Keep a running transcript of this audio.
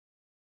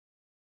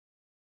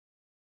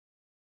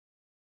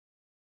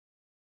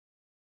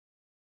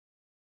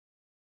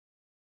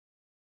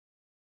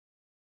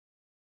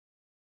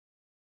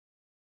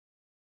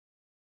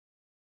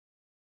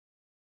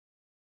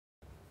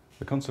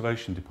The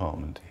Conservation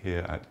Department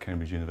here at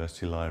Cambridge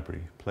University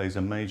Library plays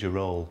a major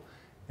role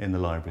in the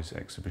library's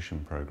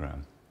exhibition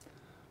programme.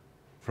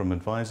 From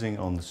advising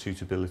on the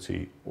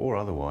suitability or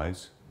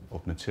otherwise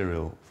of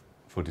material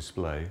for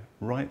display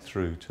right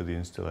through to the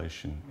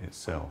installation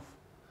itself.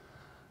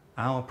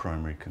 Our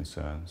primary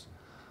concerns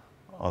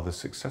are the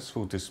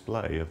successful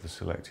display of the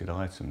selected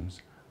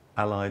items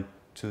allied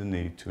to the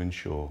need to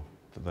ensure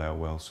that they are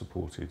well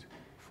supported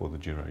for the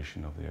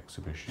duration of the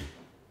exhibition.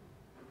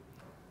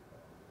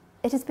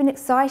 It has been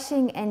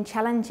exciting and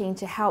challenging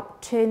to help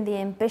turn the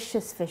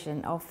ambitious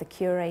vision of the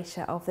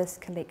curator of this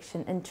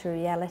collection into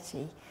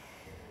reality.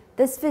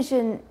 This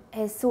vision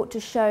has sought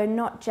to show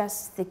not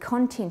just the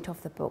content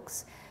of the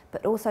books,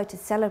 but also to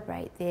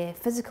celebrate their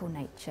physical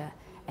nature,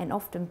 and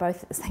often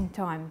both at the same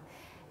time.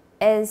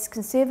 As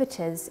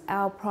conservators,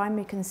 our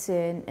primary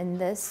concern in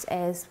this,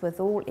 as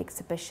with all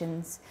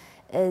exhibitions,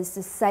 is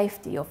the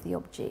safety of the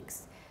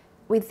objects.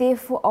 We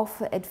therefore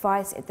offer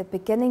advice at the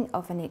beginning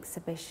of an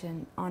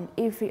exhibition on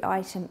every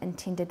item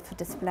intended for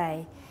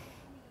display.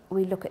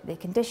 We look at their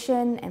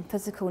condition and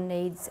physical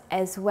needs,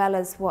 as well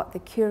as what the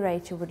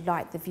curator would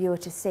like the viewer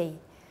to see.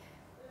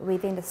 We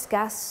then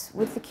discuss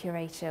with the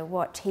curator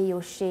what he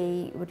or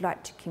she would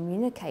like to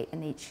communicate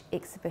in each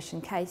exhibition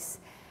case,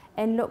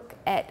 and look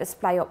at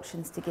display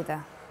options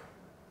together.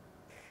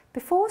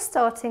 Before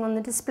starting on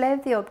the display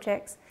of the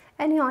objects,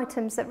 any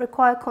items that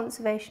require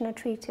conservation are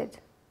treated.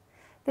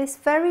 This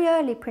very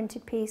early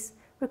printed piece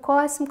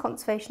requires some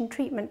conservation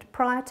treatment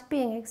prior to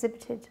being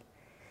exhibited.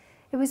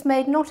 It was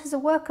made not as a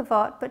work of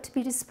art, but to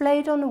be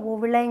displayed on a wall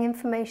relaying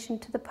information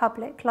to the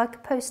public, like a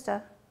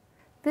poster.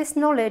 This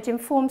knowledge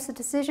informs the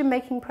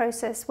decision-making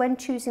process when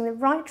choosing the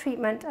right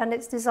treatment and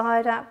its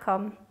desired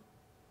outcome.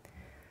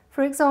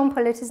 For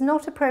example, it is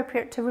not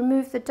appropriate to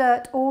remove the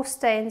dirt or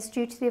stains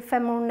due to the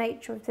ephemeral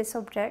nature of this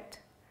object.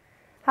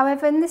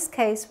 However, in this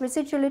case,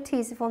 residual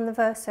adhesive on the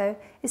verso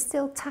is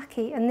still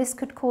tacky, and this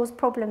could cause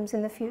problems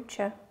in the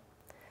future.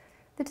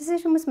 The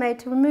decision was made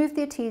to remove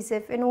the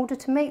adhesive in order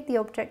to make the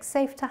object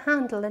safe to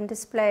handle and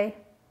display.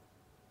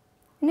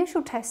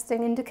 Initial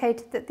testing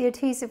indicated that the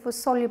adhesive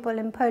was soluble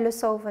in polar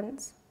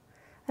solvents.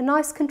 A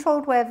nice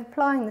controlled way of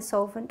applying the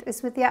solvent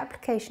is with the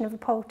application of a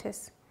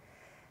poultice.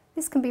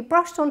 This can be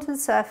brushed onto the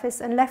surface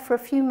and left for a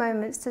few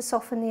moments to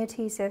soften the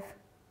adhesive.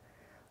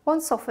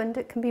 Once softened,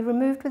 it can be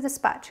removed with a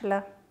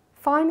spatula.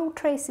 Final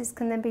traces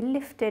can then be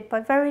lifted by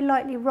very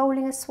lightly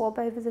rolling a swab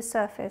over the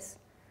surface.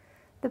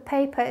 The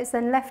paper is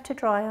then left to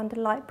dry under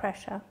light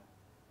pressure.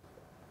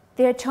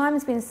 There are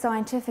times when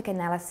scientific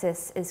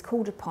analysis is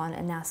called upon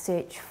in our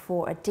search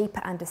for a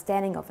deeper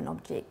understanding of an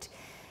object.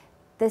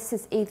 This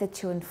is either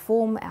to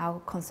inform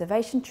our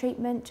conservation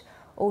treatment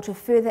or to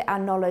further our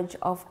knowledge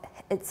of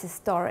its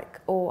historic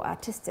or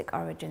artistic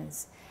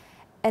origins.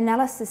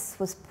 Analysis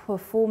was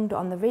performed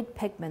on the red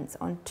pigments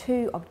on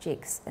two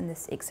objects in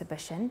this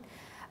exhibition.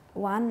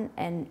 One,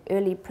 an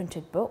early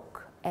printed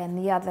book, and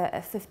the other,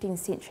 a 15th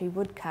century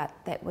woodcut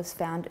that was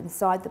found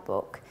inside the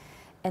book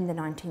in the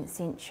 19th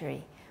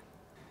century.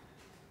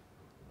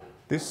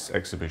 This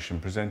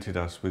exhibition presented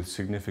us with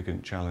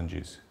significant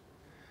challenges.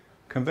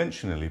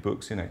 Conventionally,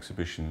 books in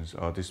exhibitions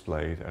are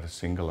displayed at a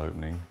single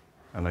opening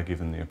and are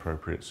given the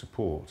appropriate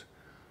support.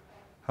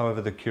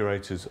 However, the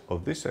curators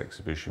of this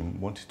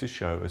exhibition wanted to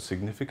show a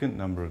significant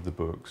number of the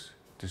books,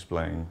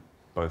 displaying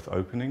both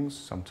openings,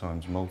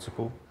 sometimes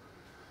multiple,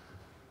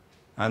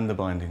 and the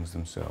bindings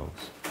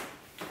themselves.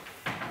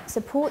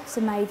 Supports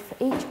are made for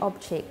each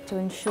object to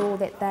ensure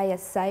that they are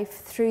safe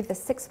through the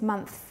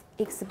 6-month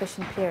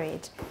exhibition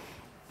period.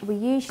 We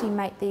usually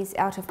make these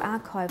out of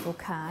archival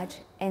card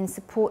and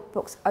support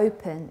books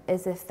open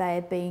as if they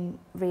are being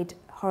read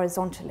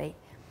horizontally.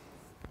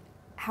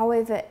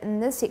 However, in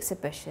this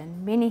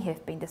exhibition, many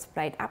have been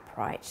displayed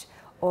upright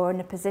or in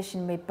a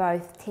position where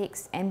both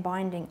text and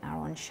binding are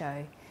on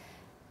show.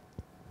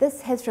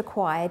 This has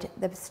required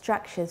the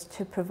structures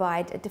to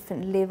provide a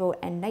different level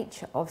and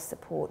nature of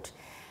support,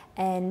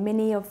 and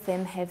many of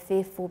them have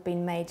therefore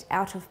been made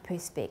out of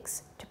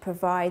perspex to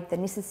provide the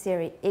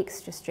necessary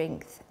extra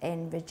strength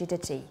and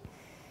rigidity.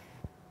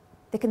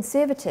 The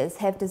conservators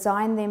have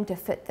designed them to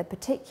fit the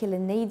particular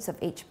needs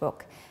of each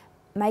book,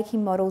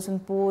 making models on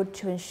board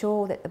to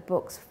ensure that the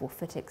books will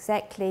fit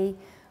exactly,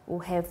 will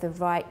have the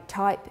right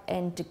type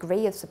and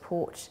degree of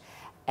support,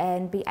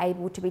 and be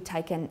able to be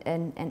taken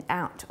in and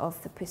out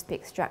of the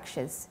perspex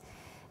structures.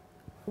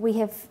 We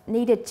have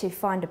needed to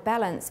find a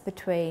balance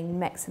between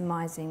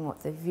maximising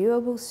what the viewer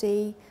will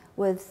see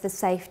with the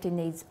safety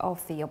needs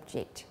of the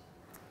object.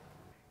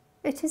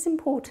 It is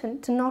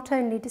important to not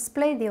only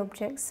display the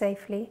objects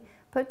safely,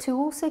 but to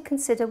also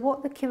consider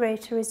what the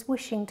curator is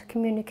wishing to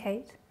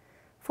communicate.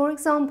 For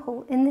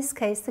example, in this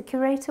case, the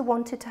curator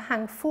wanted to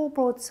hang 4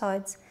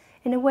 broadsides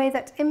in a way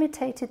that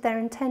imitated their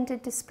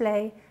intended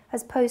display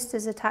as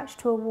posters attached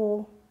to a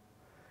wall.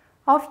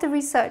 After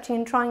researching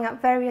and trying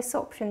out various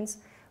options,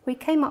 we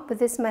came up with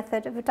this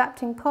method of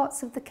adapting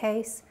parts of the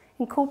case,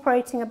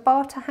 incorporating a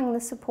bar to hang the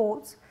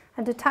supports,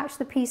 and attach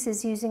the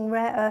pieces using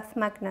rare earth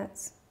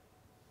magnets.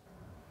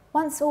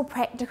 Once all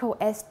practical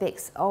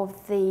aspects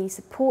of the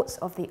supports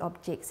of the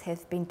objects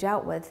have been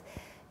dealt with,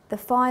 the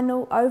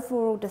final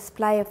overall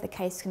display of the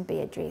case can be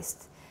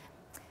addressed.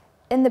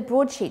 In the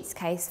broadsheets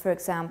case, for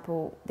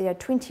example, there are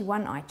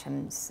 21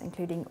 items,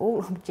 including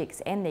all objects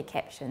and their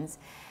captions,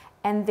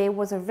 and there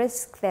was a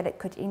risk that it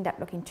could end up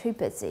looking too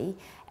busy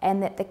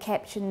and that the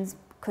captions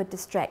could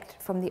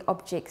distract from the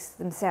objects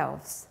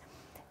themselves.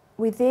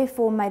 We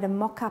therefore made a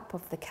mock-up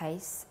of the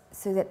case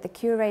so that the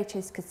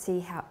curators could see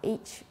how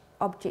each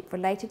object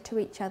related to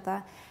each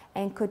other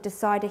and could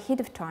decide ahead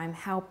of time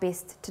how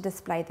best to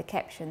display the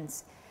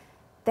captions.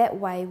 That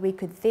way we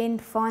could then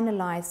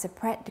finalise the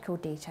practical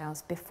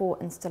details before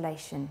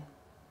installation.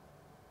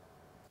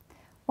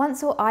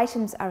 Once all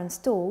items are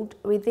installed,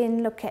 we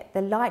then look at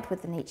the light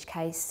within each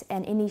case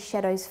and any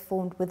shadows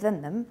formed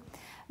within them,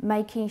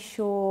 making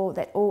sure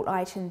that all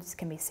items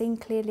can be seen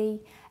clearly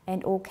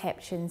and all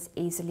captions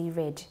easily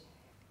read.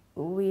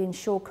 We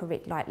ensure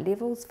correct light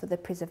levels for the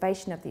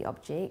preservation of the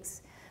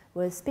objects,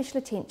 with special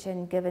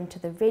attention given to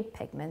the red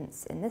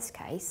pigments in this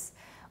case,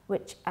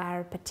 which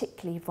are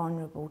particularly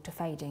vulnerable to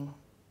fading.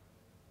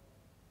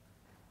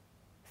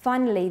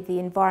 Finally, the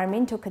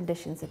environmental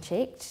conditions are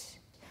checked,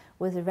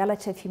 with the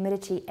relative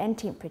humidity and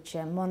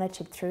temperature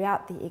monitored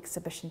throughout the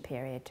exhibition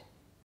period.